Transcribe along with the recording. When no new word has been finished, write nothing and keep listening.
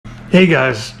Hey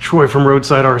guys, Troy from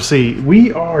Roadside RC.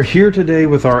 We are here today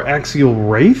with our Axial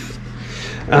Wraith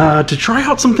to try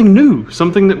out something new,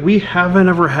 something that we haven't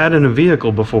ever had in a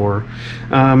vehicle before.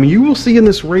 You will see in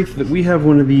this Wraith that we have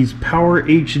one of these Power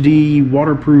HD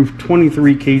waterproof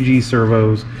 23 kg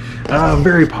servos.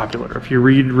 Very popular. If you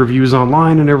read reviews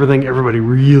online and everything, everybody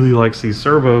really likes these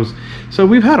servos. So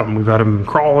we've had them. We've had them in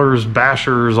crawlers,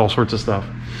 bashers, all sorts of stuff.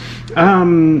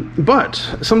 But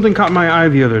something caught my eye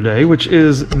the other day, which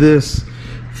is this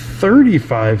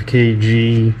 35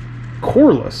 kg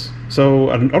coreless. So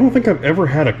I don't think I've ever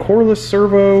had a coreless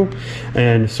servo,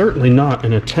 and certainly not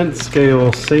in a 10th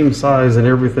scale, same size and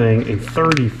everything, a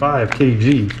 35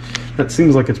 kg. That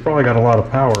seems like it's probably got a lot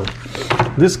of power.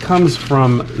 This comes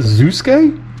from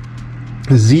ZOSKAY,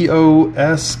 Z-O-S-K-A-Y.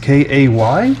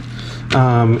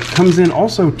 Comes in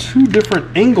also two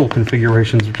different angle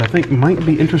configurations, which I think might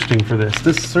be interesting for this.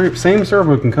 This same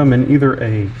servo can come in either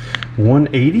a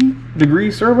 180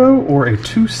 degree servo or a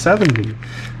 270.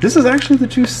 This is actually the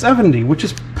 270, which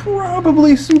is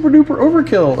probably super duper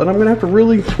overkill, and I'm gonna have to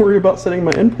really worry about setting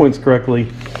my endpoints correctly.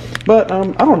 But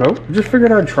I don't know, just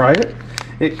figured I'd try it.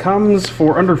 It comes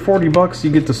for under 40 bucks.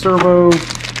 You get the servo,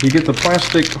 you get the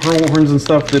plastic horns and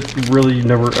stuff that you really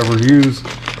never ever use.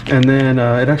 And then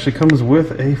it actually comes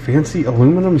with a fancy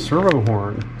aluminum servo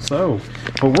horn. So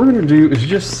what we're going to do is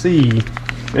just see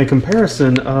a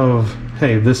comparison of,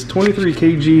 hey, this 23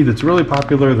 kg that's really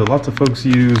popular, that lots of folks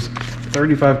use,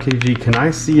 35 kg, can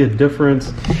I see a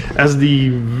difference? As the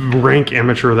rank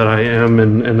amateur that I am,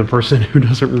 and the person who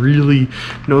doesn't really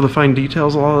know the fine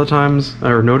details a lot of the times,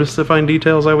 or notice the fine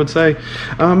details, I would say,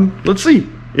 let's see.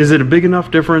 Is it a big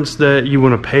enough difference that you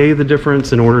want to pay the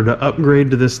difference in order to upgrade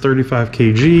to this 35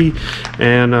 kg?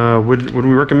 And would we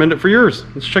recommend it for yours?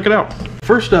 Let's check it out.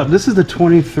 First up, this is the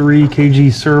 23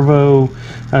 kg servo,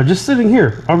 just sitting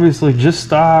here. Obviously just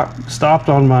stopped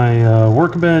on my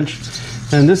workbench.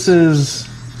 And this is,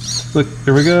 look,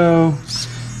 there we go.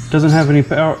 Doesn't have any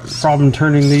problem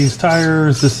turning these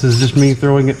tires. This is just me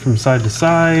throwing it from side to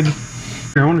side.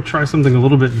 Here, I want to try something a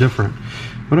little bit different.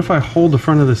 What if I hold the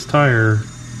front of this tire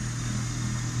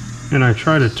and I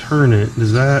try to turn it?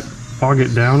 Does that bog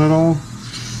it down at all?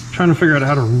 I'm trying to figure out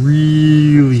how to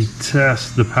really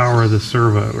test the power of the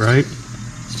servo, right?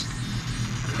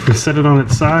 We set it on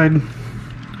its side.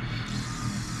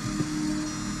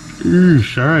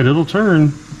 Oosh, all right, it'll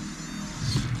turn.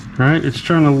 Right, it's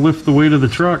trying to lift the weight of the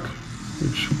truck,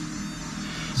 which,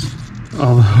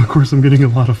 although of course I'm getting a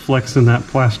lot of flex in that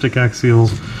plastic axial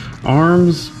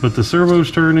arms, but the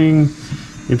servo's turning.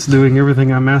 It's doing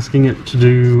everything I'm asking it to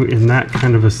do in that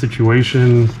kind of a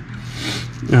situation.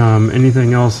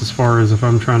 Anything else as far as if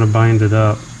I'm trying to bind it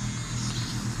up,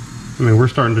 I mean, we're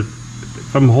starting to,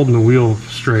 if I'm holding the wheel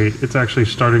straight, it's actually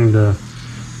starting to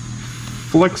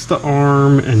flex the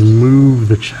arm and move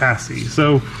the chassis.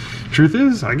 So truth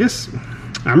is, I guess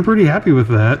I'm pretty happy with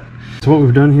that. So what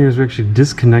we've done here is we actually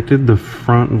disconnected the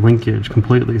front linkage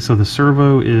completely. So the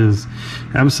servo is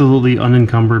absolutely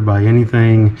unencumbered by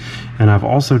anything. And I've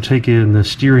also taken the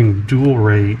steering dual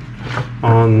rate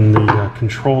on the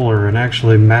controller and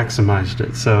actually maximized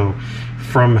it. So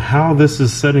from how this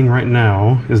is setting right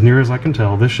now, as near as I can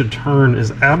tell, this should turn as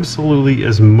absolutely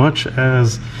as much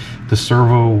as the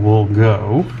servo will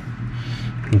go.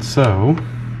 And so,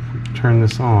 turn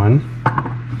this on.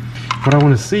 What I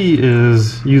want to see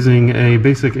is using a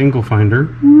basic angle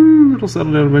finder. It'll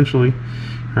settle down eventually.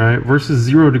 All right, versus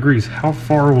 0 degrees, how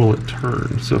far will it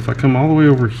turn? So if I come all the way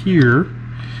over here,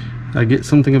 I get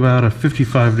something about a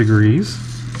 55 degrees.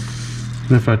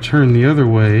 And if I turn the other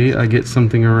way, I get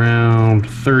something around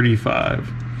 35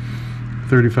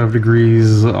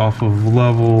 degrees off of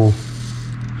level,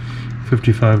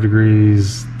 55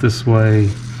 degrees this way.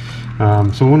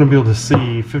 So I want to be able to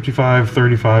see 55,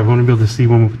 35. I want to be able to see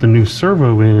when we put the new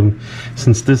servo in,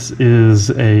 since this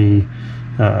is a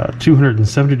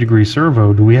 270 degree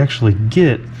servo, do we actually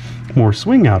get more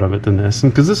swing out of it than this?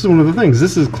 And because this is one of the things,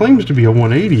 this claims to be a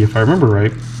 180 if I remember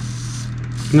right.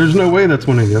 And there's no way that's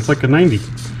 180, that's like a 90,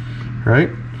 right?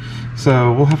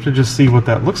 So we'll have to just see what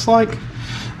that looks like.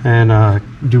 And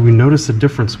do we notice a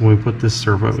difference when we put this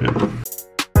servo in?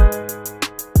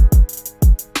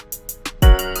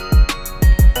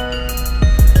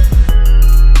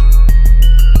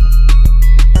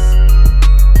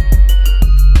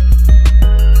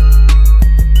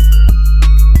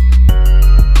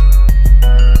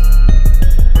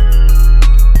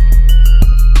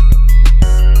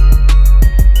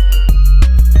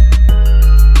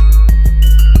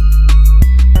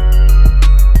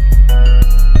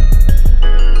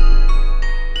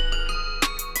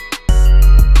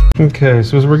 Okay,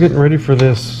 so as we're getting ready for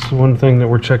this, one thing that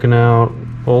we're checking out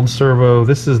old servo.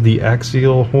 This is the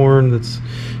axial horn that's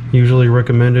usually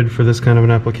recommended for this kind of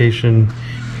an application.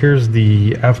 Here's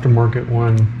the aftermarket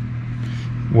one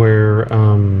where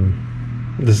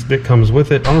this bit comes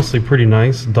with it. Honestly pretty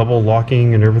nice, double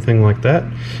locking and everything like that.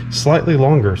 Slightly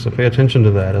longer, so pay attention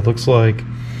to that. It looks like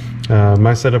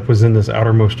my setup was in this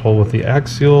outermost hole with the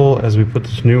axial. As we put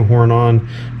this new horn on,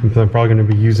 I'm probably going to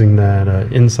be using that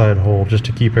inside hole just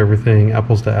to keep everything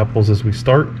apples to apples as we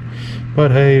start.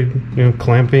 But hey, you know,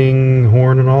 clamping,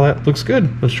 horn and all that looks good.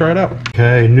 Let's try it out.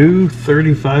 Okay, new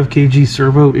 35 kg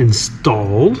servo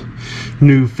installed.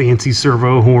 New fancy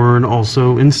servo horn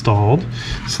also installed.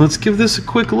 So let's give this a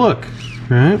quick look.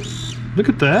 All right, look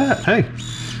at that. Hey,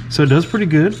 so it does pretty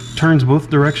good. Turns both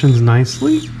directions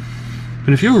nicely.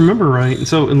 But if you remember right,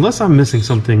 so unless I'm missing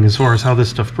something as far as how this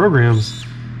stuff programs,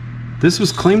 this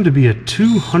was claimed to be a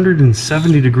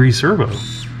 270 degree servo.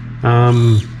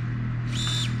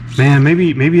 Man,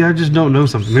 maybe I just don't know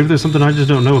something. Maybe there's something I just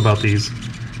don't know about these.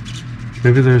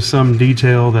 Maybe there's some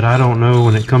detail that I don't know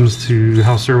when it comes to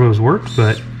how servos work,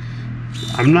 but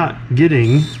I'm not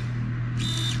getting.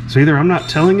 So either I'm not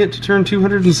telling it to turn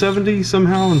 270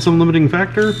 somehow in some limiting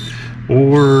factor,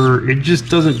 or it just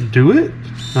doesn't do it.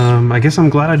 I guess I'm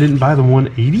glad I didn't buy the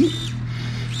 180,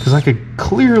 because I could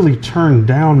clearly turn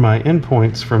down my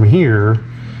endpoints from here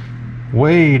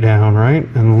way down, right,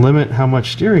 and limit how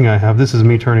much steering I have. This is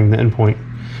me turning the endpoint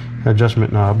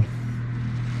adjustment knob.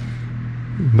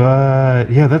 But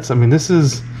yeah, that's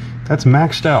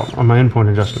maxed out on my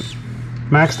endpoint adjustment.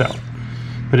 Maxed out.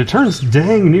 But it turns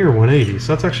dang near 180,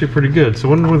 so that's actually pretty good. So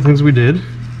one of the things we did,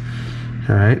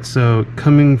 all right, so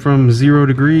coming from 0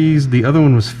 degrees, the other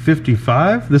one was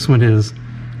 55. This one is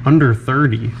under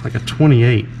 30, like a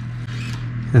 28.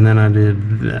 And then I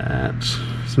did that,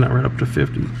 so now we're up to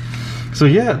 50. So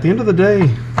yeah, at the end of the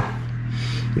day,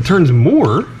 it turns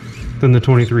more than the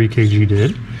 23 kg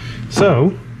did.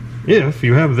 So if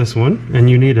you have this one and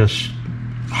you need a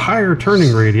higher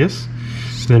turning radius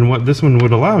than what this one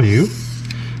would allow you,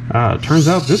 turns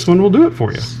out this one will do it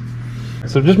for you.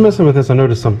 So just messing with this, I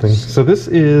noticed something. So this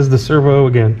is the servo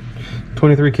again,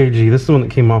 23 kg. This is the one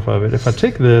that came off of it. If I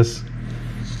take this,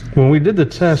 when we did the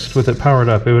test with it powered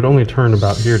up, it would only turn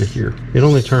about here to here. It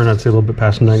only turned, I'd say, a little bit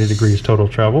past 90 degrees total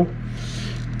travel.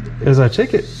 As I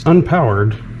take it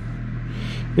unpowered,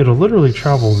 it'll literally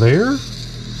travel there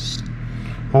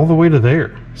all the way to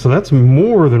there. So that's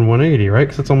more than 180, right?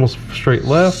 Because it's almost straight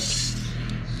left,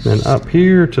 then up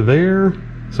here to there.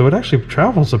 So it actually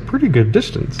travels a pretty good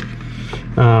distance.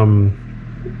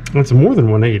 That's more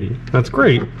than 180. That's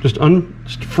great. Just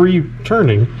free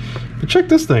turning. But check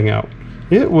this thing out.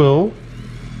 It will.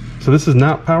 So this is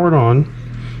not powered on.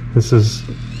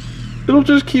 It'll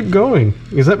just keep going.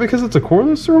 Is that because it's a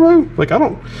coreless servo? Like I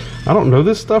don't know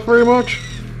this stuff very much,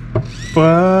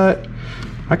 but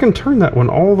I can turn that one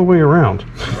all the way around.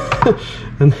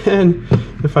 And then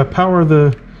if I power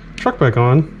the truck back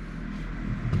on,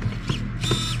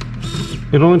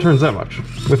 it only turns that much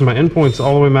with my endpoints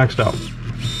all the way maxed out.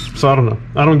 So I don't know.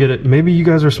 I don't get it. Maybe you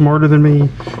guys are smarter than me.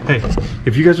 Hey,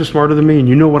 if you guys are smarter than me and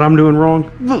you know what I'm doing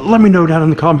wrong, let me know down in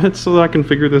the comments so that I can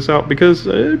figure this out, because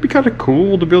it'd be kind of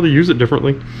cool to be able to use it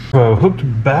differently. So hooked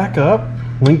back up,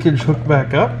 linkage hooked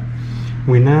back up.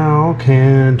 We now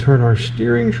can turn our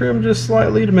steering trim just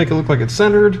slightly to make it look like it's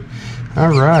centered.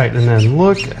 All right, and then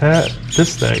look at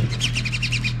this thing.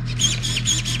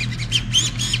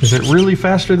 Is it really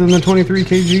faster than the 23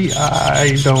 kg?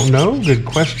 I don't know. Good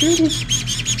question.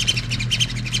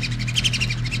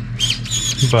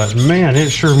 But man, it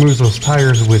sure moves those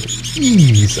tires with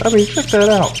ease. I mean, check that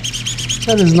out.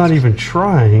 That is not even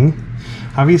trying.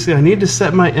 Obviously, I need to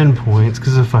set my endpoints,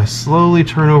 because if I slowly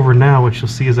turn over now, what you'll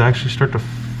see is I actually start to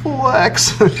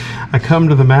flex. I come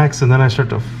to the max and then I start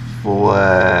to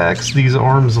flex these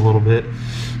arms a little bit.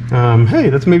 Hey,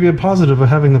 that's maybe a positive of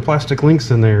having the plastic links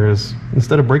in there, is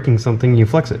instead of breaking something, you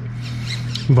flex it.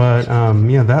 But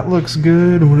yeah, that looks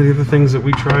good. One of the other things that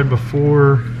we tried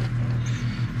before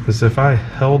is if I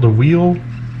held a wheel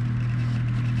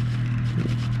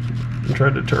and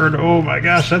tried to turn, oh my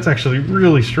gosh, that's actually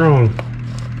really strong.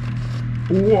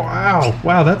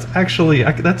 Wow, that's actually,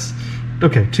 that's,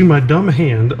 okay, to my dumb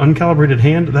hand, uncalibrated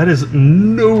hand, that is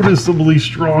noticeably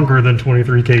stronger than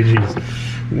 23 kgs.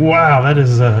 Wow, that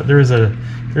is there is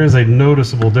a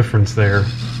noticeable difference there.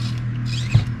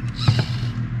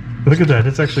 Look at that,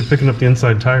 it's actually picking up the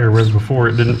inside tire, whereas before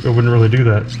it wouldn't really do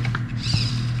that.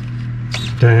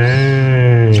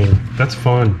 Dang, that's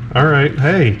fun. All right,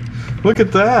 hey, look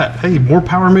at that. Hey, more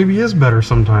power maybe is better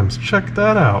sometimes. Check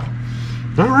that out.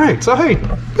 All right, so hey,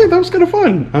 that was kind of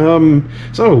fun.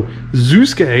 So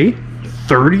ZOSKAY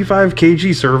 35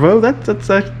 kg servo. That's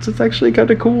actually kind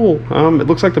of cool. It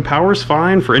looks like the power's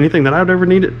fine for anything that I'd ever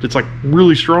need it. It's like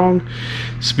really strong.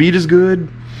 Speed is good.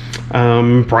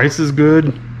 Price is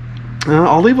good.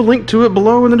 I'll leave a link to it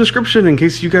below in the description in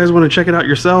case you guys want to check it out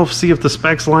yourself, see if the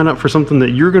specs line up for something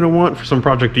that you're going to want for some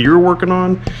project that you're working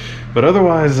on. But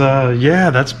otherwise, yeah,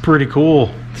 that's pretty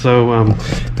cool. So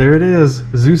there it is,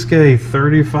 ZOSKAY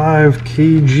 35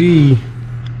 kg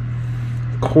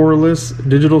coreless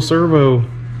digital servo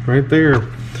right there.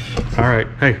 All right,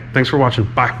 hey, thanks for watching.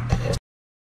 Bye.